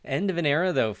End of an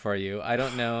era, though, for you. I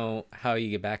don't know how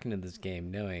you get back into this game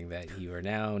knowing that you are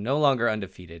now no longer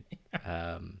undefeated.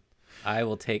 Um, I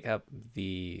will take up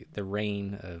the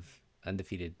reign of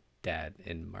undefeated dad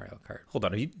in Mario Kart. Hold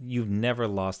on, you've never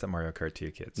lost at Mario Kart to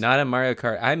your kids? Not in Mario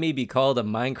Kart. I may be called a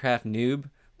Minecraft noob,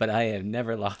 but I have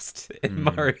never lost in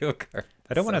Mario Kart.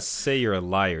 I don't want to say you're a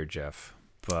liar, Jeff,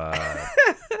 but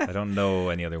I don't know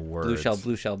any other words. Blue shell,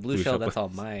 blue shell, blue shell. That's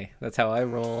all that's how I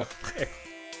roll.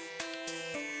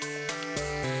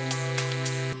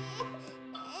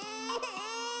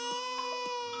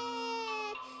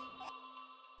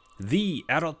 The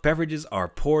adult beverages are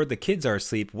poured, the kids are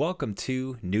asleep. Welcome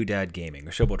to New Dad Gaming,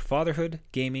 a show about fatherhood,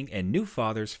 gaming, and new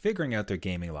fathers figuring out their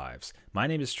gaming lives. My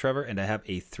name is Trevor, and I have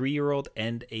a 3-year-old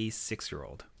and a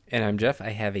 6-year-old. And I'm Jeff. I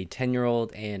have a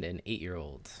 10-year-old and an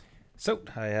 8-year-old. So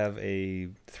I have a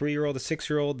 3-year-old, a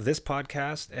 6-year-old, this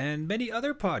podcast, and many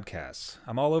other podcasts.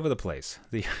 I'm all over the place.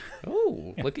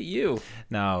 Oh, look at you.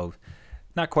 Now,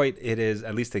 not quite. It is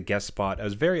at least a guest spot. I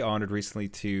was very honored recently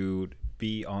to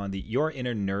be on the Your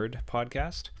Inner Nerd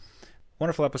podcast.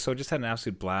 Wonderful episode. Just had an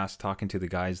absolute blast talking to the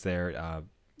guys there.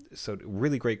 So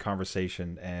really great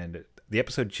conversation. And the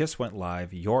episode just went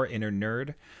live. Your Inner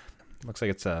Nerd. Looks like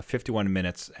it's 51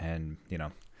 minutes and,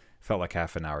 felt like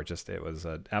half an hour. It was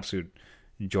an absolute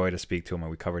joy to speak to him. And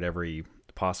we covered every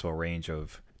possible range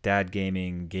of dad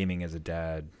gaming as a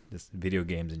dad, just video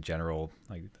games in general,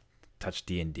 like touched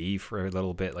D&D for a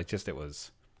little bit. It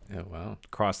was... Oh, wow.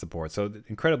 Across the board. So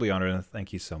incredibly honored, and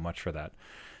thank you so much for that.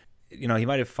 He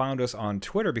might have found us on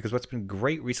Twitter because what's been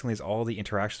great recently is all the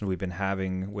interactions we've been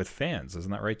having with fans.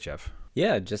 Isn't that right, Jeff?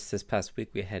 Yeah, just this past week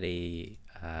we had a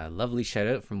lovely shout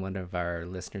out from one of our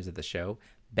listeners of the show,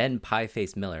 Ben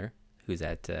Pieface Miller, who's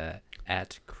at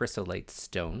Chrysolite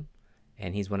Stone,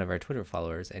 and he's one of our Twitter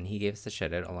followers, and he gave us a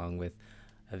shout out along with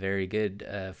a very good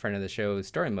friend of the show,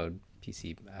 Story Mode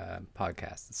PC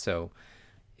podcast. So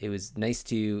it was nice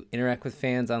to interact with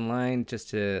fans online,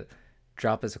 just to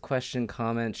drop us a question,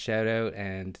 comment, shout out,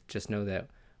 and just know that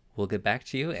we'll get back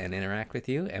to you and interact with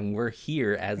you. And we're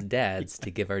here as dads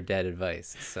to give our dad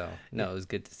advice. So, no, it was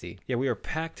good to see. Yeah, we are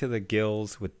packed to the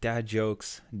gills with dad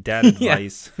jokes, dad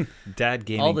advice, dad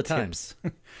gaming all the tips.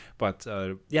 But,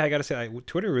 I got to say,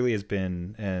 Twitter really has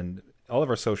been, and all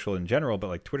of our social in general,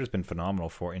 but Twitter's been phenomenal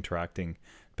for interacting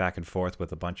back and forth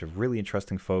with a bunch of really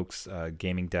interesting folks,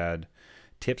 gaming dad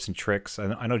tips and tricks.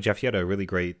 I know, Jeff, you had a really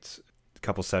great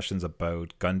couple sessions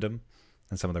about Gundam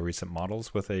and some of the recent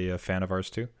models with a fan of ours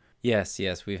too. Yes,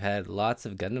 we've had lots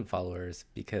of Gundam followers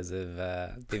because of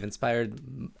they've inspired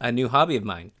a new hobby of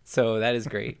mine. So that is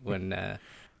great when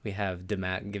we have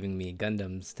Demat giving me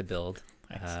Gundams to build.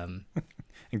 And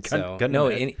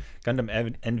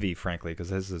Gundam envy, frankly, because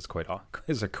his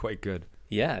are quite good.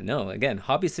 Yeah, no, again,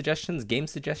 hobby suggestions, game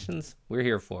suggestions, we're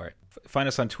here for it. Find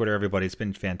us on Twitter, everybody. It's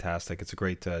been fantastic. It's a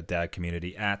great dad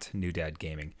community at New Dad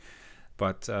Gaming.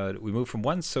 But we moved from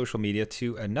one social media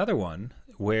to another one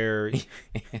where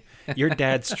your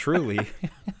dad's truly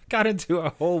got into a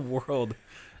whole world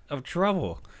of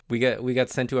trouble. We got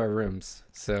sent to our rooms.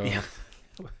 So yeah.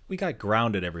 We got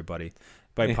grounded, everybody,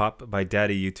 by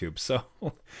Daddy YouTube. So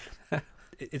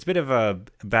it's a bit of a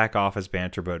back office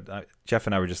banter, but Jeff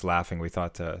and I were just laughing. We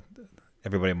thought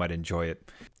everybody might enjoy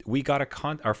it. We got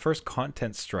our first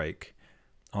content strike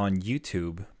on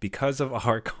YouTube because of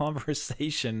our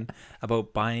conversation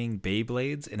about buying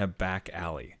Beyblades in a back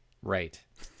alley. Right.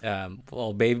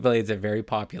 Well, Beyblades are very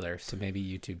popular, so maybe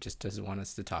YouTube just doesn't want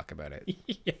us to talk about it.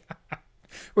 Yeah.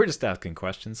 We're just asking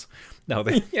questions. No,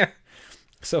 yeah.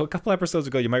 So a couple episodes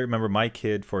ago, you might remember my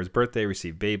kid for his birthday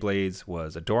received Beyblades,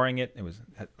 was adoring it. It was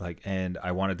and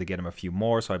I wanted to get him a few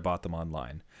more, so I bought them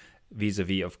online.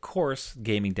 Vis-a-vis, of course,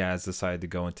 gaming dads decided to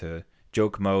go into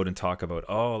joke mode and talk about,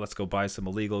 let's go buy some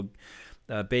illegal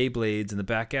Beyblades in the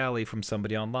back alley from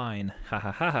somebody online. Ha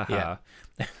ha ha ha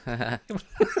ha.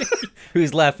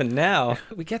 Who's laughing now?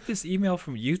 We get this email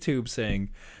from YouTube saying,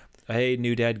 hey,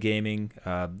 New Dad Gaming,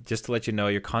 just to let you know,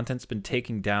 your content's been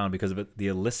taken down because of the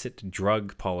illicit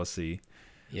drug policy,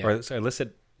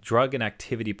 illicit drug and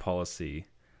activity policy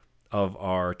of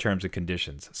our terms and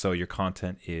conditions. So your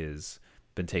content is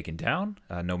been taken down.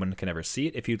 No one can ever see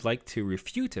it. If you'd like to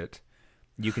refute it,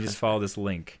 you can just follow this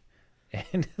link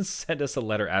and send us a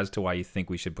letter as to why you think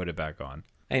we should put it back on.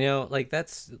 I know,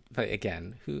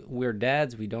 again, we're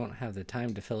dads. We don't have the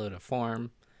time to fill out a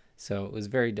form. So it was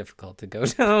very difficult to go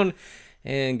down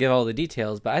and give all the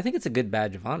details. But I think it's a good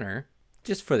badge of honor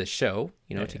just for the show,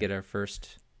 to get our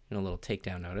first little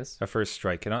takedown notice. Our first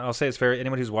strike. And I'll say it's fair.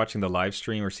 Anyone who's watching the live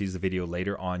stream or sees the video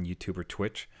later on YouTube or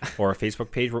Twitch or our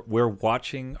Facebook page, we're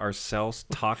watching ourselves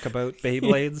talk about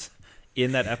Beyblades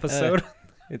in that episode.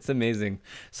 It's amazing.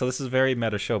 So this is a very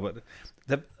meta show, but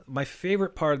my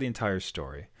favorite part of the entire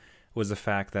story was the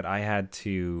fact that I had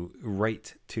to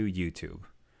write to YouTube.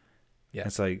 Yeah.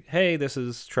 It's like, hey, this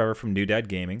is Trevor from New Dad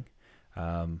Gaming.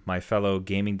 My fellow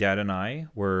gaming dad and I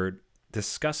were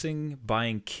discussing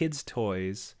buying kids'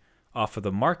 toys off of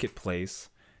the marketplace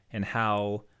and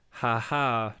how,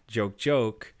 joke,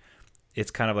 joke,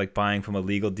 it's kind of like buying from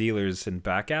illegal dealers in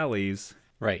back alleys.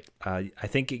 Right. I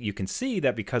think you can see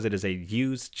that because it is a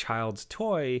used child's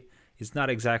toy, it's not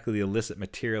exactly the illicit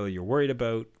material you're worried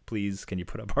about. Please, can you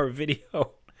put up our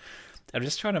video? I'm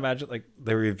just trying to imagine, like,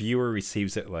 the reviewer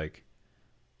receives it like,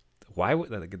 why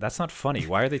would that's not funny?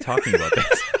 Why are they talking about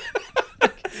this?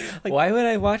 Like, why would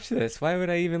I watch this? Why would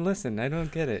I even listen? I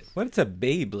don't get it. What's a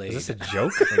Beyblade? Is this a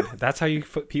joke? Like, that's how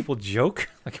people joke?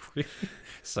 Like, really?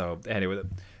 So anyway,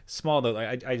 small note,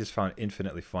 I just found it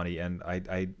infinitely funny, and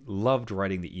I loved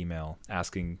writing the email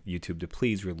asking YouTube to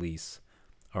please release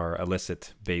our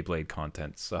illicit Beyblade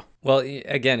content. So, well,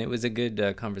 again, it was a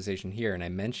good conversation here, and I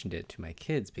mentioned it to my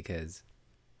kids because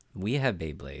we have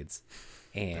Beyblades,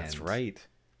 and that's right.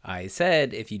 I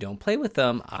said if you don't play with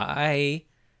them, I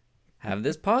have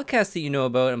this podcast that you know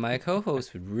about, and my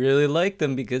co-host would really like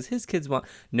them because his kids want.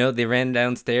 No, they ran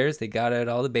downstairs, they got out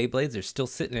all the Beyblades, they're still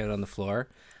sitting out on the floor.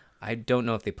 I don't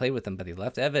know if they played with them, but they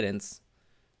left evidence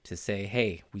to say,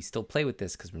 hey, we still play with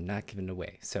this because we're not giving it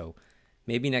away. So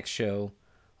maybe next show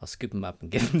I'll scoop them up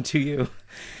and give them to you,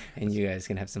 and you guys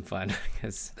can have some fun.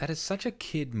 Cause that is such a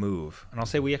kid move. And I'll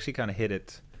say we actually kind of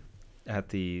hit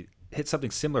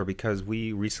something similar because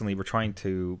we recently were trying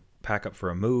to pack up for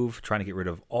a move, trying to get rid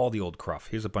of all the old cruff.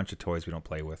 Here's a bunch of toys we don't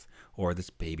play with, or this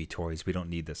baby toys, we don't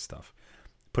need this stuff.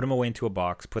 Put them away into a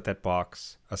box, put that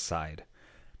box aside.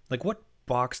 Like, what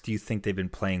box do you think they've been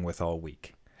playing with all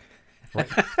week? Right?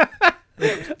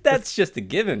 That's just a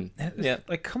given. Yeah.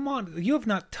 Like, come on, you have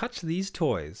not touched these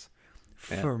toys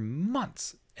for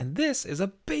months, and this is a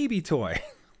baby toy.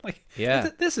 Like,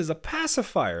 this is a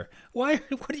pacifier. What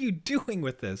are you doing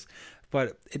with this?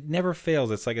 But it never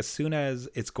fails. It's like as soon as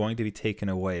it's going to be taken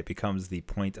away, it becomes the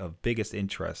point of biggest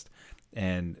interest.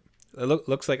 And it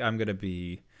looks like I'm going to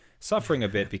be suffering a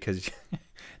bit because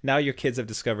now your kids have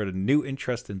discovered a new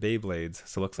interest in Beyblades.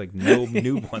 So it looks like no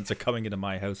new ones are coming into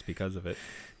my house because of it.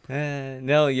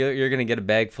 No, you're going to get a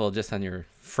bag full just on your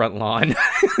front lawn.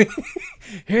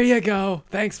 Here you go.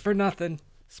 Thanks for nothing.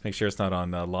 Just make sure it's not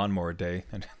on lawnmower day,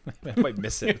 and I might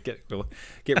miss it.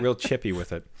 Get real chippy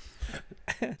with it.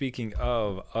 Speaking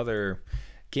of other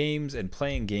games and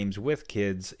playing games with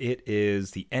kids, it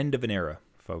is the end of an era,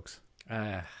 folks.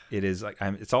 It is like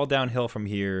it's all downhill from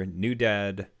here. New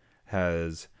Dad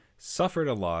has suffered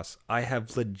a loss. I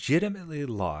have legitimately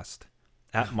lost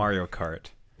at Mario Kart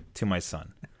to my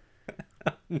son.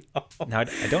 No. Now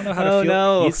I don't know how to feel.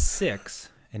 No. He's 6,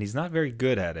 and he's not very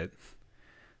good at it.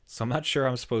 So I'm not sure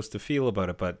how I'm supposed to feel about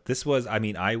it, but this was, I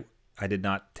did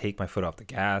not take my foot off the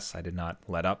gas. I did not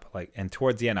let up. And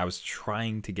towards the end, I was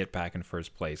trying to get back in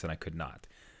first place, and I could not.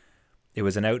 It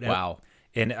was an out. Wow.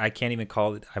 And I can't even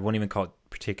call it, I won't even call it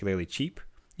particularly cheap.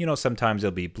 You know, sometimes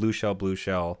it'll be blue shell,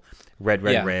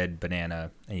 red,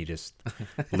 banana, and you just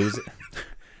lose it.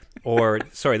 Or,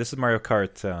 sorry, this is Mario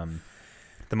Kart,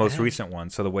 the most recent one.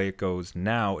 So the way it goes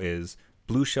now is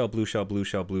blue shell,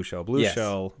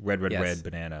 red,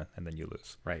 banana, and then you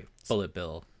lose. Right. Bullet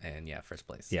bill and first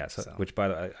place. Yeah, so. Which by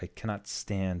the way, I cannot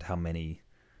stand how many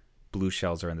blue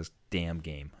shells are in this damn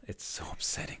game. It's so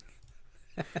upsetting.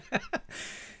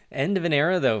 End of an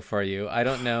era though for you. I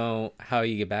don't know how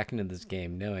you get back into this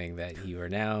game knowing that you are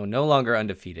now no longer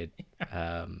undefeated.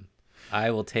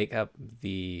 I will take up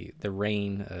the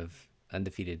reign of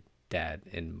undefeated dad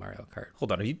in Mario Kart.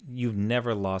 Hold on, you've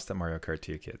never lost at Mario Kart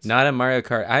to your kids? Not at Mario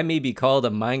Kart. I may be called a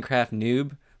Minecraft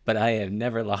noob, but I have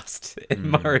never lost in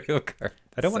Mario Kart.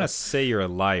 I don't want to say you're a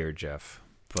liar, Jeff,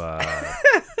 but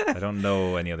I don't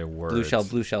know any other words.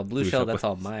 Blue shell.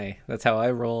 That's how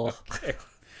I roll. Okay.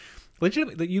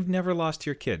 Legitimately, you've never lost to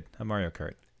your kid at Mario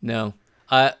Kart? No.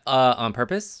 On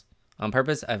purpose? On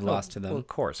purpose, I've lost to them. Well, of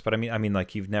course, but I mean,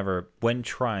 like you've never, when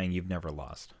trying, you've never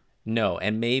lost. No,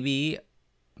 and maybe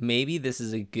this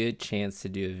is a good chance to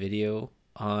do a video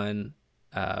on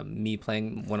me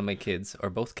playing one of my kids or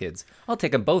both kids. I'll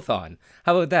take them both on.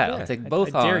 How about that? I'll take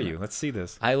both on. I dare you. Let's see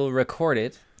this. I will record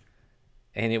it,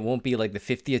 and it won't be like the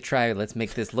 50th try. Let's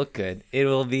make this look good. It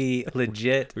will be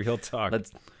legit. Real talk.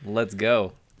 Let's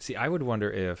go. See, I would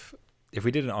wonder if we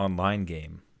did an online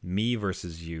game, me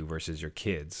versus you versus your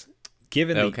kids,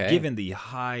 given the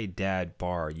high dad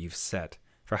bar you've set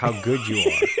for how good you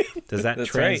are, does that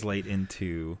translate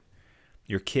into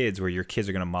your kids, where your kids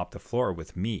are going to mop the floor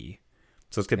with me?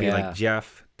 So it's going to be like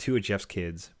Jeff, 2 of Jeff's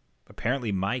kids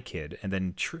apparently my kid, and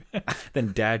then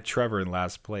then Dad Trevor in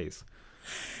last place.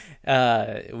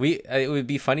 It would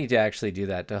be funny to actually do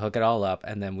that, to hook it all up,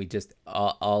 and then we just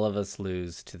all of us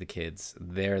lose to the kids.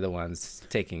 They're the ones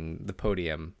taking the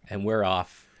podium, and we're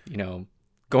off,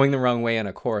 going the wrong way on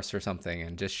a course or something,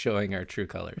 and just showing our true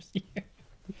colors.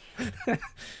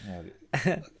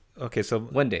 Okay, so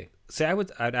one day, say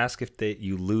I'd ask if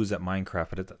you lose at Minecraft,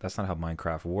 but that's not how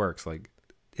Minecraft works. Like,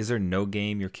 is there no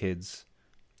game your kids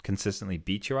consistently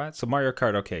beat you at? So Mario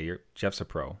Kart, okay, Jeff's a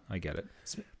pro. I get it.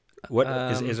 What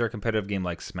is there a competitive game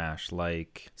like Smash?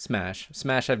 Like Smash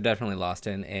I've definitely lost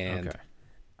in, and okay.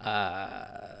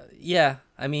 yeah,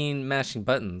 I mean, mashing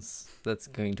buttons, that's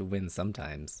going to win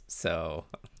sometimes, so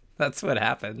that's what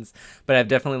happens. But I've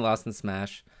definitely lost in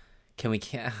Smash.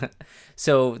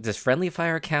 So does Friendly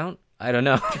Fire count? I don't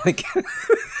know.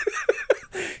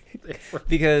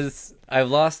 Because I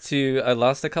lost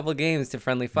a couple of games to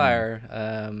Friendly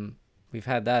Fire. We've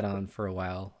had that on for a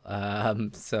while,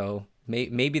 so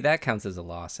maybe that counts as a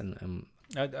loss. And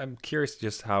I'm curious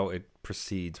just how it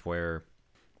proceeds, where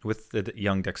with the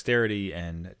young dexterity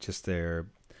and just their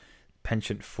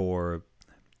penchant for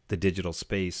the digital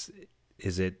space,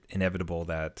 is it inevitable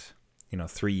that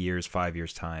 3 years, 5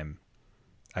 years time,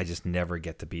 I just never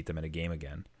get to beat them in a game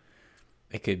again?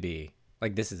 It could be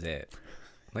like, this is it.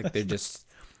 Like, they're just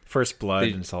first blood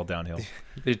and it's all downhill.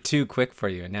 They're too quick for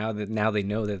you, and now they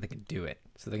know that they can do it,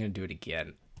 so they're gonna do it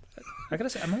again. I gotta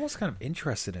say, I'm almost kind of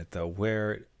interested in it though,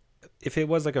 where if it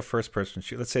was like a first person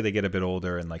shoot, let's say they get a bit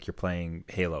older and like you're playing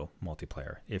Halo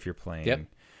multiplayer, if you're playing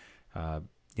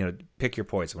pick your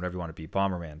poison, whatever you want to be,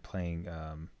 Bomberman, playing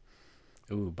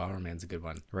Ooh, Bomberman's a good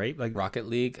one. Right? Like Rocket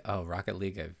League. Oh, Rocket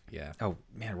League. Oh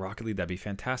man, Rocket League, that'd be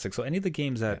fantastic. So any of the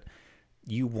games that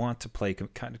you want to play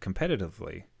kind of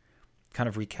competitively, kind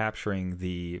of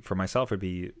recapturing for myself would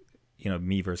be,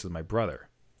 me versus my brother,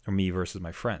 or me versus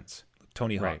my friends.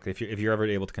 Tony Hawk. Right. If you're ever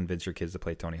able to convince your kids to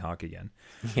play Tony Hawk again.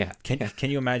 Yeah. Can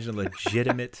you imagine a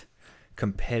legitimate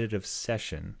competitive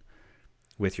session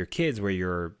with your kids where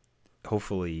you're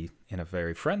hopefully in a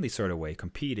very friendly sort of way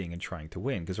competing and trying to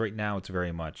win? Because right now it's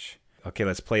very much, okay,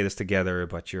 let's play this together,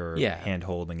 but you're hand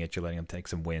holding it, you're letting them take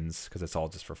some wins because it's all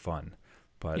just for fun.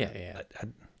 But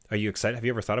are you excited? Have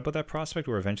you ever thought about that prospect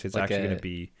where eventually it's like actually going to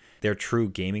be their true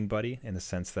gaming buddy, in the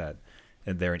sense that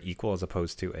they're an equal as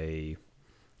opposed to a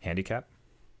handicap?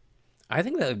 I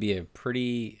think that would be a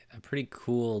pretty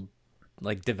cool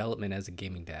like development as a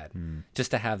gaming dad,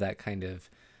 just to have that kind of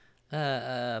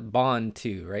bond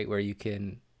too, right? Where you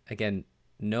can, again,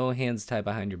 no hands tied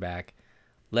behind your back.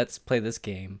 Let's play this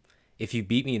game. If you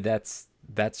beat me, that's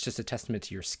just a testament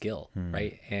to your skill,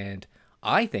 right? And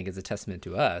I think it's a testament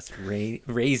to us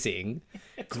raising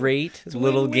great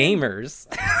little gamers.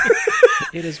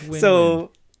 It is win-win.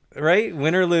 So, right,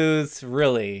 win or lose,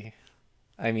 really,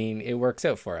 I mean, it works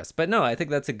out for us. But no, I think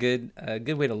that's a good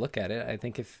way to look at it. I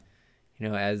think if,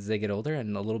 as they get older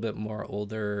and a little bit more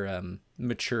older,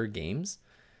 mature games,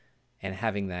 and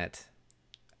having that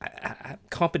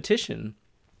competition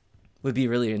would be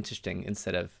really interesting,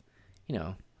 instead of,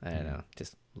 I don't know,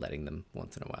 just letting them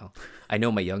once in a while. I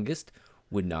know my youngest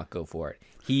would not go for it.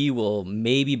 He will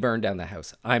maybe burn down the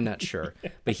house. I'm not sure,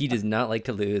 but he does not like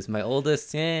to lose. My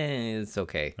oldest, it's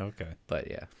okay. Okay.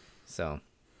 But yeah, so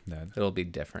it'll be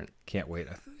different. Can't wait.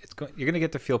 You're going to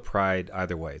get to feel pride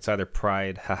either way. It's either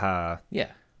pride, haha.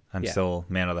 Yeah. I'm still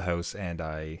man of the house and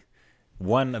I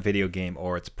won a video game,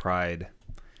 or it's pride.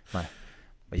 My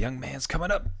young man's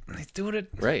coming up. He's doing it.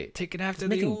 Right. Taking after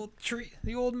the old tree,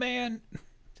 the old man.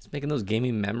 Just making those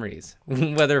gaming memories,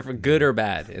 whether for good or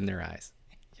bad in their eyes.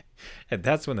 And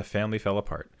that's when the family fell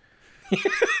apart.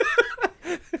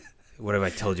 What have I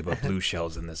told you about blue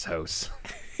shells in this house?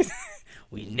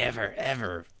 We never,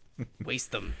 ever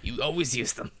waste them. You always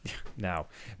use them. Now,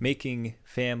 making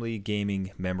family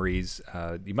gaming memories.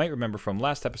 You might remember from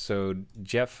last episode,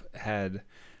 Jeff had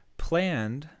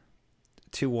planned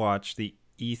to watch the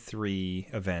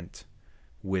E3 event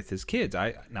with his kids.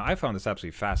 I found this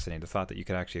absolutely fascinating. The thought that you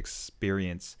could actually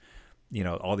experience,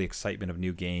 all the excitement of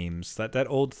new games, that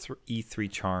old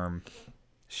E3 charm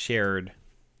shared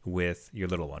with your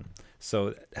little one.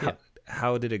 So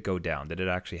how did it go down? Did it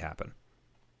actually happen?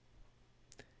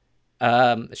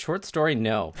 Short story,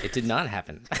 no, it did not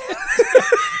happen.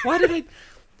 Why did I?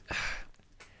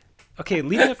 Okay,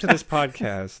 leading up to this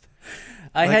podcast,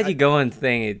 I had you going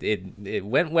saying it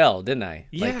went well, didn't I?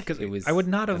 Yeah, because I would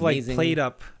not have played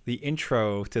up the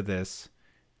intro to this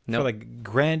for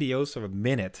grandiose of a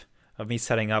minute of me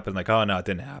setting up and like, oh no, it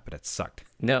didn't happen. It sucked.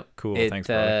 No. Cool. Thanks,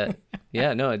 brother.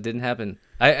 Yeah, no, it didn't happen.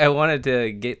 I wanted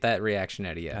to get that reaction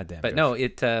out of you. Goddamn, but Josh. no,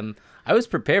 it I was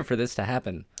prepared for this to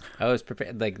happen. I was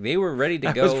prepared. Like, they were ready to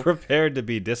I go. was prepared to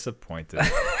be disappointed.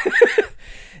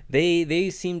 They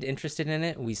seemed interested in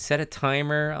it. We set a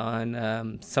timer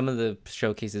on some of the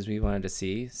showcases we wanted to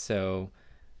see. So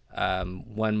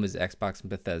one was Xbox and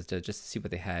Bethesda, just to see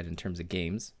what they had in terms of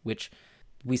games, which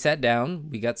we sat down.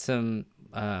 We got some,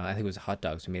 I think it was hot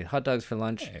dogs. We made hot dogs for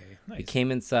lunch. Hey, nice. We came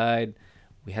inside.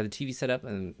 We had the TV set up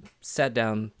and sat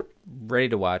down, ready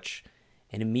to watch.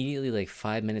 And immediately, like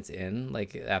 5 minutes in,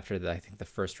 like after I think the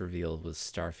first reveal was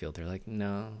Starfield, they're like,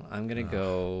 "No, I'm gonna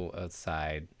go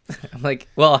outside." I'm like,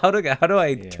 "Well, how do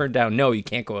I turn down? No, you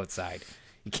can't go outside.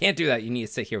 You can't do that. You need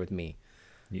to sit here with me."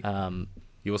 You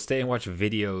will stay and watch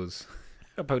videos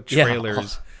about Yeah.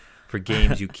 trailers for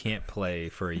games you can't play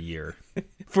for a year.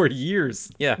 For years.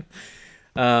 Yeah.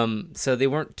 So they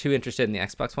weren't too interested in the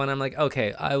Xbox One. I'm like,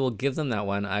 okay, I will give them that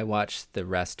one. I watched the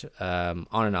rest on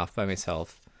and off by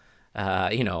myself.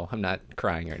 I'm not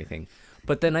crying or anything.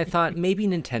 But then I thought maybe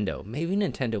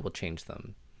Nintendo will change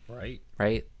them.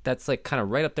 Right? That's like kind of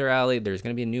right up their alley. There's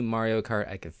going to be a new Mario Kart.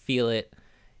 I can feel it.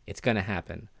 It's going to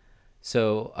happen.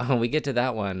 So we get to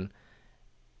that one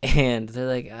and they're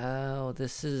like, oh,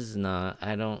 this is not,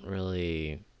 I don't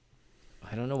know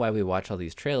why we watch all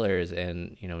these trailers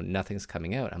and, nothing's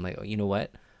coming out. I'm like, oh, you know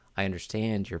what? I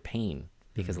understand your pain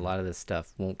because a lot of this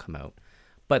stuff won't come out.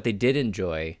 But they did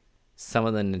enjoy some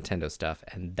of the Nintendo stuff,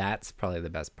 and that's probably the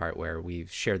best part where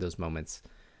we've shared those moments.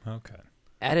 Okay.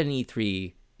 At an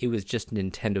E3, it was just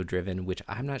Nintendo driven, which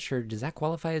I'm not sure, does that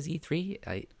qualify as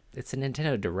E3? It's a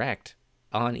Nintendo Direct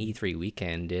on E3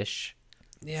 weekend-ish.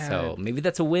 Yeah. So maybe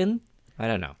that's a win? I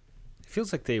don't know. It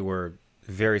feels like they were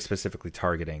very specifically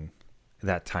targeting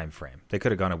that time frame. They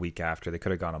could have gone a week after. They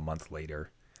could have gone a month later.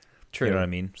 True. You know what I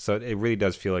mean? So it really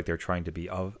does feel like they're trying to be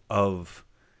of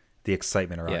the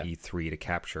excitement around Yeah. E3 to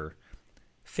capture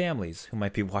families who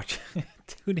might be watching,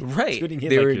 tuning in They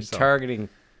like were yourself.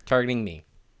 targeting me.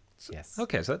 Yes.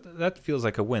 Okay, so that feels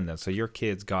like a win then. So your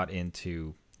kids got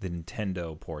into the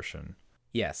Nintendo portion.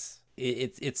 Yes.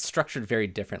 It's structured very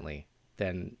differently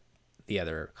than the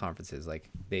other conferences. Like,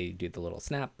 they do the little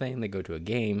snap thing, they go to a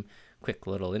game, quick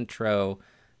little intro,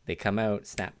 they come out,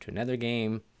 snap to another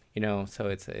game, so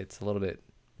it's a little bit,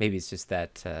 maybe it's just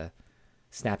that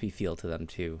snappy feel to them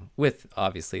too, with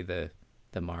obviously the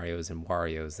Marios and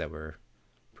Warios that were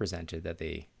presented that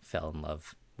they fell in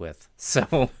love with.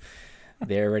 So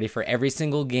they're ready for every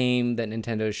single game that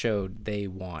Nintendo showed they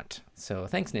want. So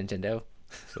thanks, Nintendo.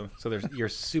 So you're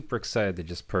super excited to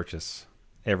just purchase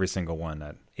every single one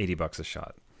at $80 a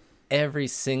shot. Every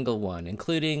single one,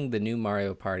 including the new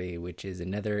Mario Party, which is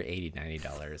another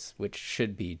 $80-$90, which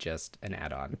should be just an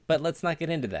add-on. But let's not get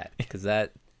into that, because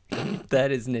that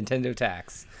is Nintendo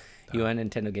tax. You want a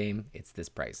Nintendo game, it's this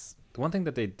price. The one thing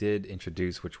that they did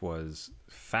introduce, which was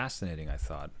fascinating, I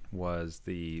thought, was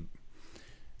the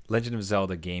Legend of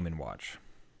Zelda Game & Watch.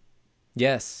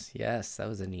 Yes, that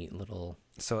was a neat little...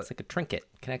 So it's like a trinket.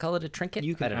 Can I call it a trinket?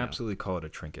 You can absolutely call it a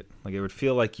trinket. Like, it would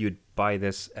feel like you'd buy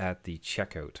this at the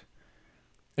checkout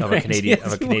of a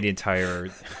Canadian Tire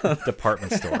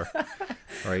department store,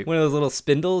 right? One of those little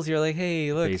spindles. You're like,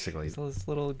 hey, look, basically this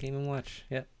little Game & Watch.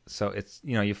 Yeah. So it's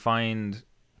you find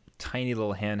tiny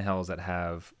little handhelds that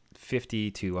have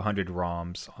 50 to 100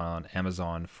 ROMs on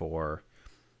Amazon for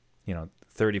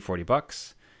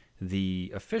 $30-$40.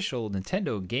 The official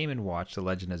Nintendo Game & Watch, the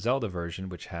Legend of Zelda version,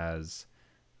 which has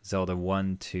Zelda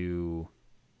 1 to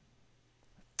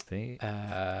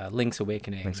Link's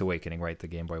Awakening, right? The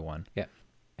Game Boy one. Yeah,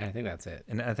 and I think that's it.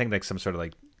 And I think like some sort of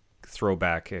like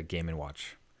throwback Game &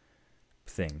 Watch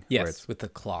thing. Yes, with the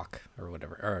clock or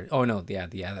whatever. Or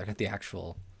the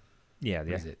actual. Yeah,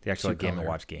 the actual Game &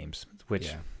 Watch games.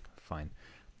 Which, fine.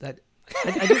 That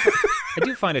I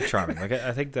do find it charming. Like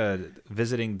I think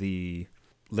visiting the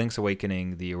Link's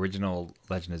Awakening, the original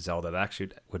Legend of Zelda, that actually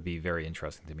would be very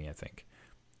interesting to me. I think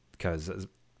because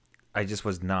I just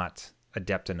was not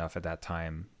adept enough at that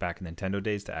time back in Nintendo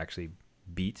days to actually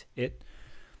beat it.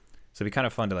 So it'd be kind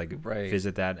of fun to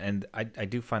visit that, and I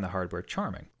do find the hardware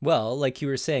charming. Well, like you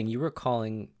were saying, you were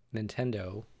calling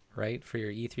Nintendo, right, for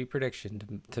your E3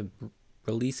 prediction to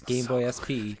release Game Boy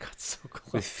SP got so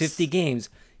close. with 50 games.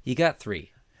 You got 3.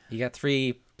 You got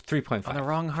 3.5 on the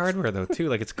wrong hardware though too.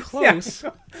 Like it's close.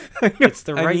 It's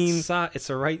the right size. It's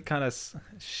the right kind of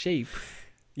shape.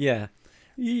 Yeah,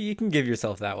 you can give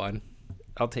yourself that one.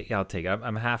 I'll take it.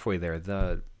 I'm halfway there.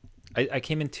 I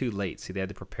came in too late. See, they had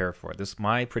to prepare for it.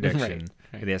 My prediction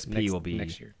for the SP will be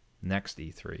next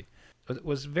E3. What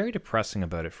was very depressing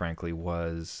about it, frankly,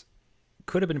 was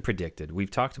could have been predicted.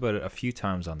 We've talked about it a few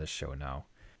times on this show now,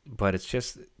 but it's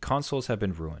just consoles have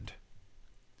been ruined.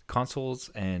 Consoles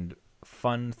and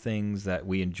fun things that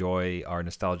we enjoy, are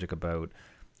nostalgic about,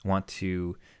 want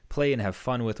to play and have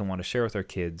fun with and want to share with our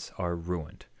kids are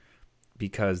ruined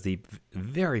because the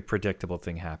very predictable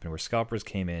thing happened where scalpers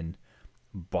came in,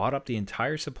 bought up the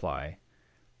entire supply,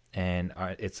 and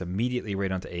it's immediately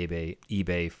right onto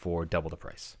eBay for double the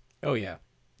price. Oh yeah,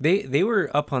 they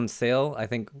were up on sale, I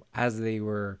think, as they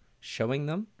were showing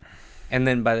them, and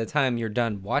then by the time you're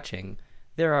done watching,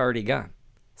 they're already gone.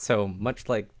 So much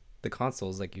like the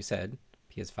consoles, like you said,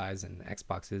 PS5s and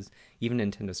Xboxes, even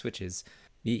Nintendo Switches,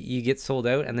 you get sold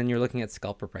out, and then you're looking at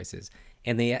scalper prices.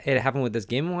 And it happened with this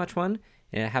Game & Watch one,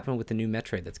 and it happened with the new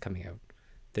Metroid that's coming out.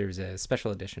 There's a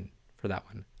special edition for that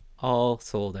one. All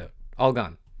sold out, all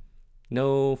gone.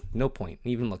 No point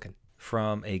even looking.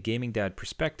 From a gaming dad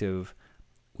perspective,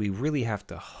 we really have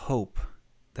to hope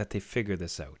that they figure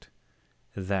this out.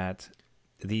 That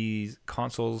these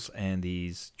consoles and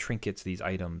these trinkets, these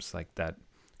items like that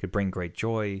could bring great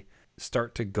joy,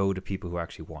 start to go to people who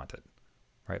actually want it,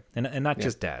 right? And not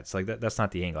just dads. Like that's not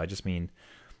the angle. I just mean,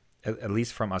 at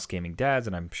least from us gaming dads,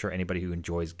 and I'm sure anybody who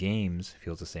enjoys games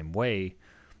feels the same way,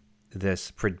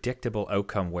 this predictable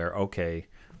outcome where, okay,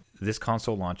 this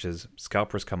console launches,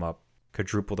 scalpers come up,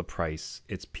 quadruple the price,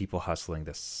 it's people hustling,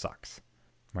 this sucks,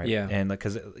 right? Yeah. And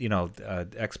because,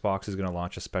 Xbox is going to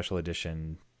launch a special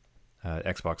edition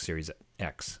Xbox Series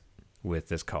X with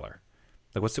this color.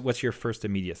 Like, what's your first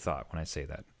immediate thought when I say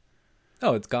that?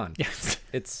 Oh, it's gone. Yes.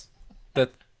 It's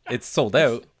sold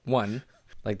out. One,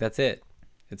 like that's it.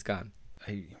 It's gone.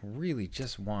 I really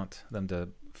just want them to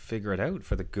figure it out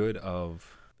for the good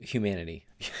of humanity.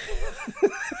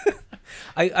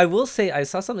 I will say I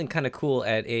saw something kind of cool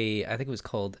at I think it was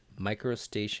called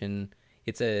MicroStation.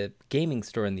 It's a gaming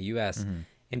store in the US. Mm-hmm.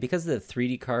 And because of the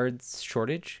 3D cards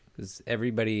shortage, because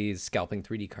everybody's scalping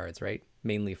 3D cards, right?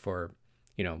 Mainly for,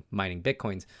 mining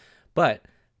Bitcoins. But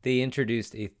they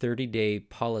introduced a 30-day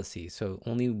policy. So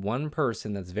only one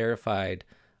person that's verified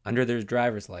under their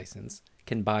driver's license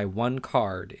can buy one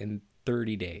card in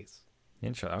 30 days.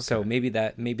 Interesting. Okay. So maybe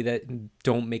that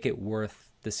don't make it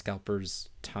worth the scalpers'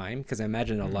 time, because I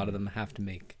imagine a lot of them have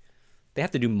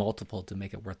to do multiple to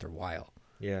make it worth their while.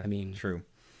 Yeah, I mean, true.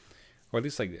 Or at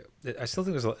least I still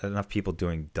think there's enough people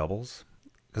doing doubles,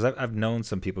 because I've known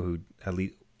some people who, at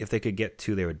least if they could get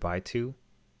two, they would buy two,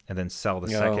 and then sell the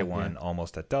second one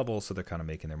almost at double, so they're kind of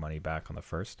making their money back on the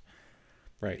first.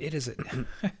 Right. It is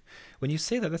when you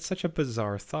say that, that's such a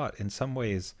bizarre thought. In some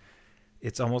ways,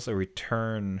 it's almost a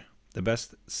return. The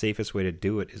best, safest way to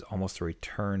do it is almost a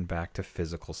return back to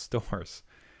physical stores.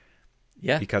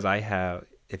 Yeah. Because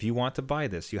if you want to buy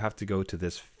this, you have to go to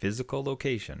this physical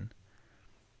location,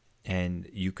 and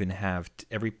you can have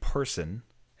every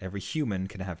human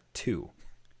can have two.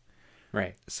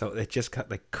 Right. So it just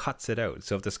cuts it out.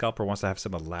 So if the scalper wants to have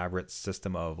some elaborate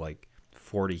system of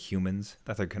 40 humans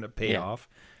that they're going to pay off,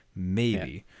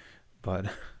 maybe. Yeah. But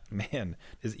man,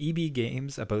 is EB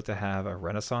Games about to have a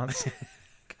renaissance?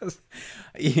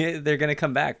 They're going to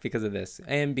come back because of this,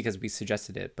 and because we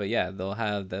suggested it. But yeah, they'll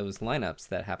have those lineups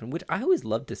that happen, which I always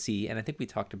love to see. And I think we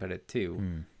talked about it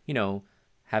too.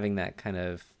 Having that kind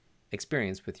of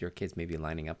experience with your kids, maybe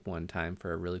lining up one time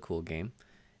for a really cool game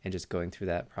and just going through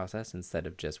that process instead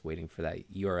of just waiting for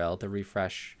that URL to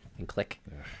refresh and click.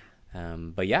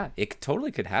 But yeah, it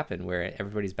totally could happen where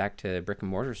everybody's back to brick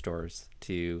and mortar stores.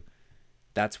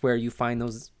 That's where you find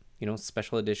those,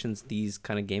 special editions. These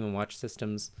kind of Game & Watch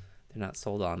systems, they're not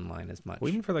sold online as much. Well,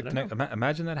 even for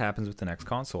imagine that happens with the next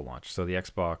console launch. So the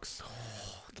Xbox,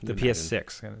 the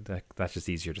PS6. That's just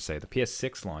easier to say. The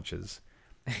PS6 launches.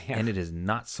 Yeah. And it is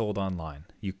not sold online.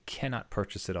 You cannot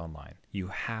purchase it online. You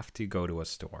have to go to a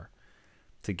store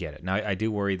to get it. Now, I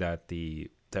do worry that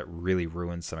that really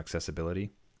ruins some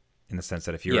accessibility, in the sense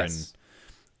that if you're in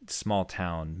small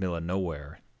town, middle of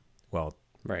nowhere, well,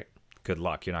 right, good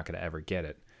luck. You're not going to ever get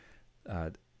it.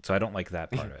 So I don't like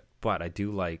that part of it. But I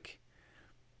do like,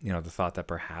 the thought that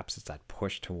perhaps it's that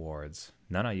push towards,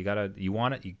 no, you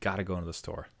want it, you got to go into the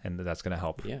store. And that's going to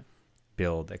help. Yeah.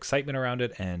 Build excitement around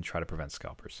it and try to prevent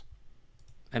scalpers.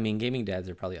 I mean, gaming dads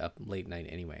are probably up late night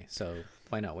anyway, so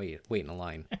why not wait in a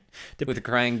line with a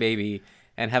crying baby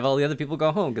and have all the other people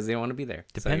go home because they don't want to be there?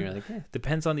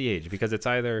 Depends on the age, because it's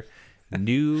either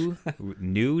new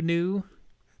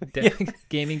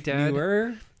gaming dad,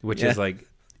 newer, which is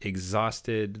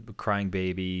exhausted crying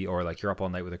baby, or you're up all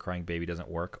night with a crying baby, doesn't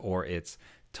work, or it's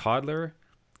toddler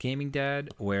gaming dad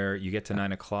where you get to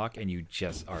 9 o'clock and you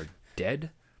just are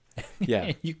dead.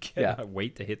 Yeah. You cannot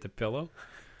wait to hit the pillow.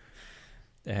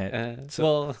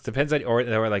 Well, it depends on, or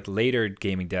like later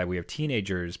gaming dad, we have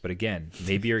teenagers, but again,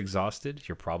 maybe you're exhausted.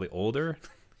 You're probably older.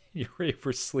 You're ready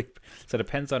for sleep. So it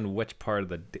depends on which part of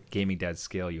the gaming dad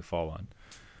scale you fall on.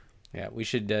 yeah, we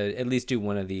should at least do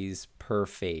one of these per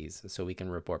phase so we can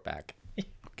report back.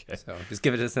 Okay. So just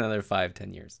give it us another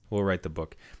 5-10 years. We'll write the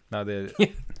book. Now,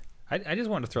 I just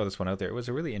wanted to throw this one out there. It was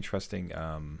a really interesting,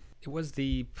 it was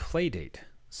the Playdate.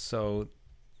 So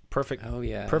perfect,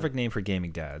 perfect name for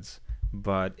gaming dads.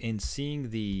 But in seeing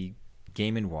the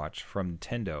Game & Watch from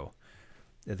Nintendo,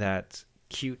 that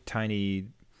cute, tiny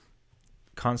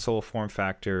console form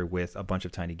factor with a bunch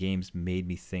of tiny games made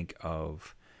me think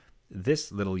of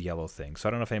this little yellow thing. So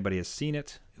I don't know if anybody has seen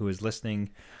it who is listening.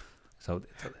 So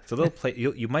it's a little play.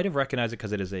 You might have recognized it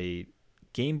because it is a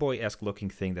Game Boy-esque looking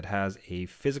thing that has a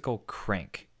physical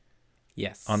crank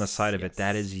on the side of it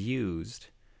that is used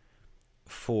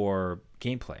for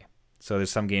gameplay. So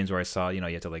there's some games where I saw, you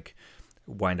have to like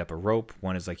wind up a rope.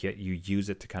 One is like you use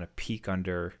it to kind of peek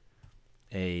under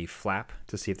a flap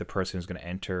to see if the person who's going to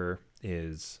enter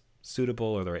is suitable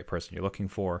or the right person you're looking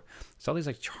for. It's all these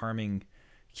like charming,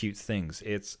 cute things.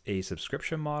 It's a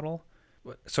subscription model.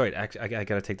 Sorry, I got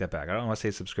to take that back. I don't want to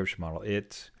say subscription model.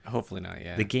 Hopefully not,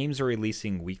 yeah. The games are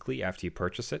releasing weekly after you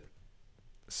purchase it.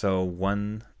 So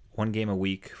one game a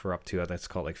week for up to, let's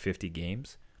call it like 50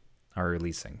 games are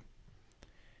releasing.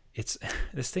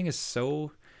 This thing is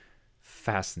so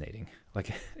fascinating.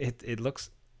 Like it looks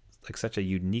like such a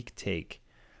unique take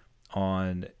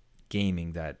on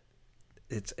gaming that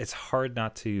it's hard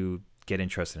not to get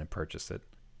interested and purchase it.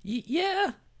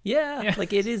 Yeah.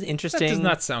 Like it is interesting. That does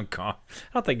not sound calm.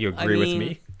 I don't think you agree with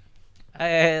me.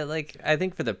 I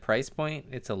think for the price point,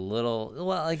 it's a little,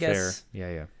 well, I guess.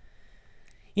 Fair.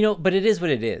 Yeah. But it is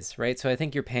what it is, right? So I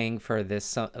think you're paying for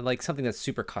this, like something that's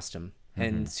super custom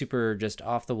and super just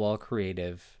off the wall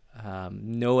creative.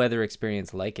 No other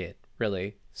experience like it,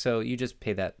 really. So you just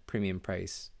pay that premium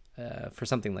price for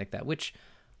something like that, which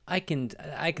I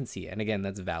can see. And again,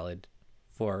 that's valid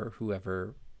for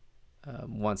whoever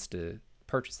wants to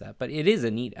purchase that. But it is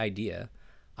a neat idea.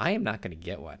 I am not going to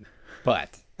get one,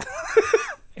 but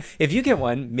if you get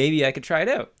one, maybe I could try it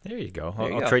out. There you go.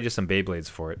 I'll trade you some Beyblades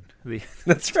for it.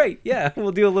 That's right. Yeah,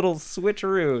 we'll do a little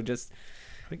switcheroo just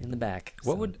in the back.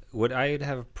 What I'd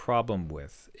have a problem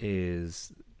with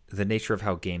is the nature of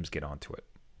how games get onto it.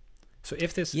 So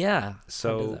if this,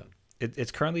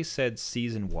 it's currently said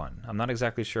season 1. I'm not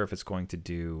exactly sure if it's going to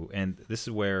do, and this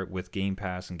is where with Game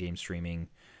Pass and game streaming,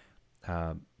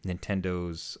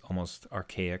 Nintendo's almost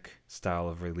archaic style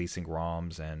of releasing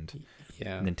ROMs and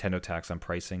Nintendo tax on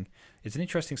pricing. It's an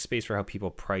interesting space for how people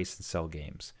price and sell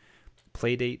games.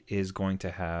 Playdate is going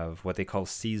to have what they call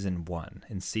season 1.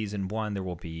 In season 1, there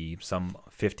will be some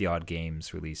 50-odd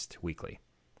games released weekly.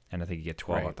 And I think you get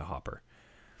 12 at the hopper.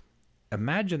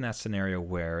 Imagine that scenario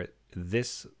where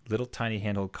this little tiny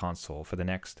handheld console for the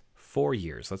next 4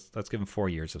 years, let's give them 4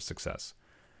 years of success.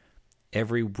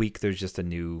 Every week there's just a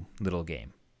new little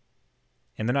game.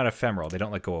 And they're not ephemeral. They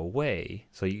don't go away.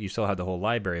 So you still have the whole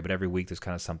library, but every week there's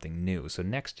kind of something new. So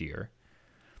next year,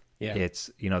 it's,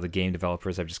 the game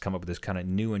developers have just come up with this kind of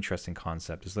new interesting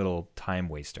concept, this little time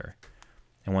waster.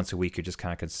 And once a week you're just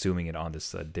kind of consuming it on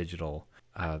this digital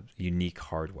unique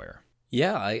hardware.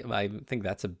 Yeah, I think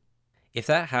if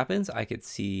that happens, I could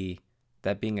see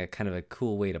that being a kind of a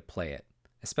cool way to play it,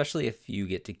 especially if you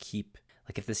get to keep,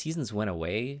 like if the seasons went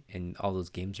away and all those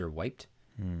games are wiped.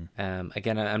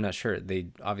 Again, I'm not sure. They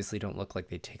obviously don't look like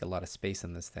they take a lot of space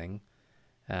in this thing.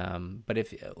 But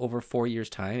if over 4 years'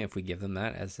 time, if we give them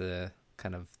that as a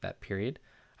kind of that period,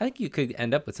 I think you could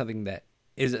end up with something that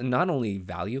is not only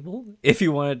valuable if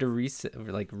you wanted to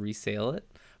resell it,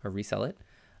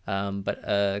 but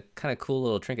a kind of cool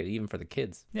little trinket even for the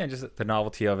kids. Yeah, just the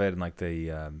novelty of it and like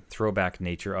the throwback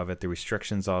nature of it, the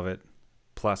restrictions of it,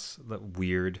 plus the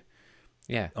weird,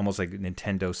 almost like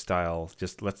Nintendo style.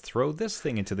 Just let's throw this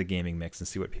thing into the gaming mix and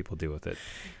see what people do with it.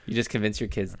 You just convince your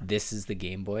kids this is the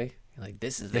Game Boy. You're like,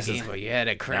 this is the Game Boy. You had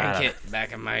to crank it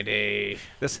back in my day.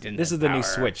 This is the new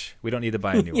Switch. We don't need to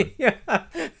buy a new one.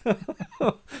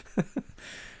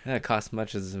 It costs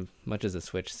much as a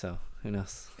Switch, so who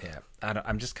knows? Yeah,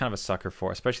 I'm just kind of a sucker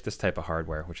for, especially this type of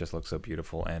hardware, which just looks so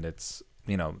beautiful. And it's,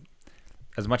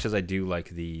 as much as I do like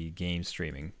the game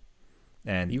streaming,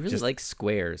 and you really like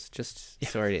squares. Just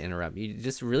sorry to interrupt. You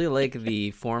just really like the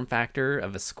form factor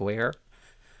of a square.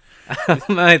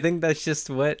 I think that's just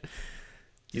what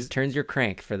turns your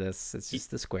crank for this. It's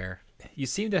just the square. You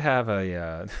seem to have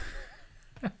a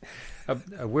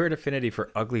weird affinity for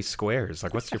ugly squares.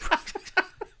 Like, what's your problem?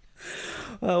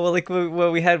 Well, like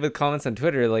what we had with comments on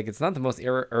Twitter, like it's not the most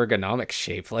ergonomic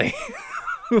shape. Like,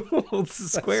 Who holds the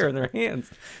square in their hands?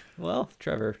 Well,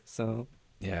 Trevor. So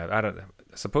Yeah, I don't. I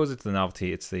suppose it's the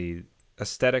novelty. It's the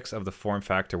aesthetics of the form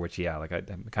factor, which like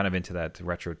I'm kind of into that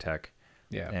retro tech.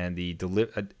 yeah, And the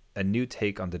a new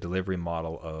take on the delivery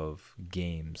model of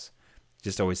games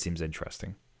just always seems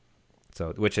interesting.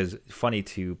 So, which is funny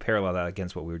to parallel that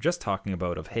against what we were just talking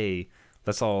about of, hey,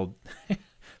 let's all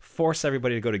force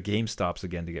everybody to go to GameStops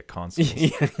again to get consoles. yeah,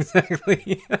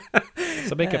 exactly.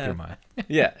 So make up your mind.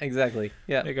 Yeah, exactly.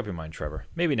 Yeah. Make up your mind, Trevor.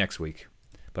 Maybe next week.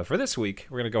 But for this week,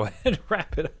 we're going to go ahead and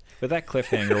wrap it up with that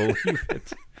cliffhanger. We'll leave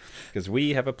it because we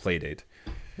have a play date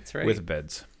That's right. with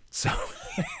beds. So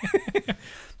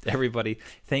everybody,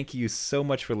 thank you so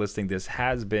much for listening. This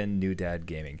has been New Dad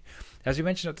Gaming. As we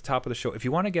mentioned at the top of the show, if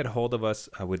you want to get a hold of us,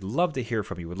 I would love to hear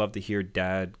from you. We'd love to hear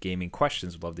dad gaming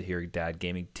questions. We'd love to hear dad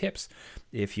gaming tips.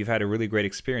 If you've had a really great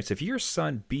experience, if your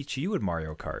son beats you at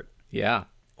Mario Kart, Yeah.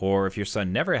 or if your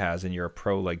son never has and you're a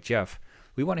pro like Jeff,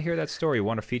 we want to hear that story. We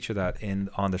want to feature that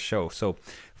on the show. So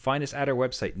find us at our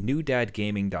website,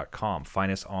 newdadgaming.com.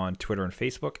 Find us on Twitter and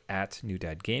Facebook at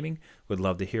newdadgaming. Would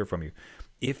love to hear from you.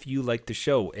 If you like the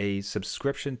show, a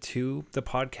subscription to the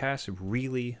podcast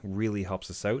really, really helps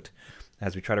us out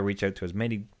as we try to reach out to as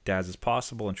many dads as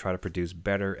possible and try to produce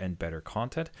better and better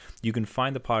content. You can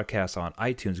find the podcast on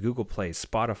iTunes, Google Play,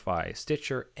 Spotify,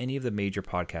 Stitcher, any of the major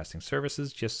podcasting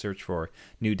services. Just search for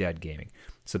New Dad Gaming.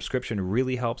 Subscription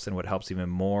really helps, and what helps even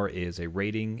more is a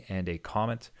rating and a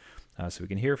comment so we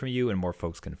can hear from you and more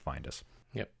folks can find us.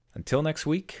 Yep. Until next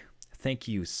week, thank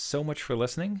you so much for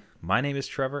listening. My name is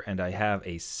Trevor, and I have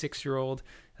a 6-year-old,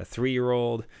 a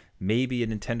 3-year-old, maybe a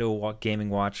Nintendo gaming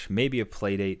watch, maybe a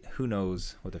Playdate. Who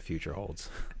knows what the future holds?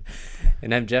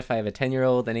 And I'm Jeff. I have a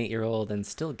 10-year-old, an 8-year-old, and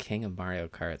still king of Mario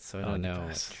Kart. So I don't know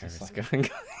what Trevor's going.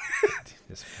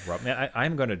 This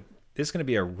is gonna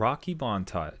be a Rocky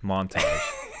montage.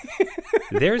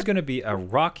 There's gonna be a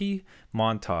Rocky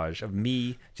montage of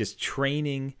me just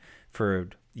training for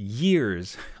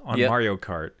years on Mario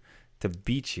Kart to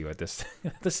beat you at this.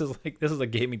 This is a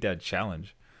gaming dad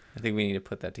challenge. I think we need to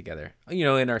put that together.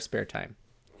 In our spare time.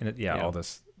 All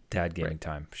this dad gaming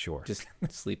time, sure. Just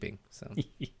sleeping. So,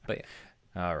 but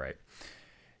yeah. All right.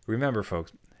 Remember,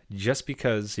 folks, just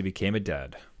because he became a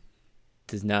dad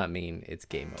does not mean it's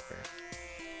game over.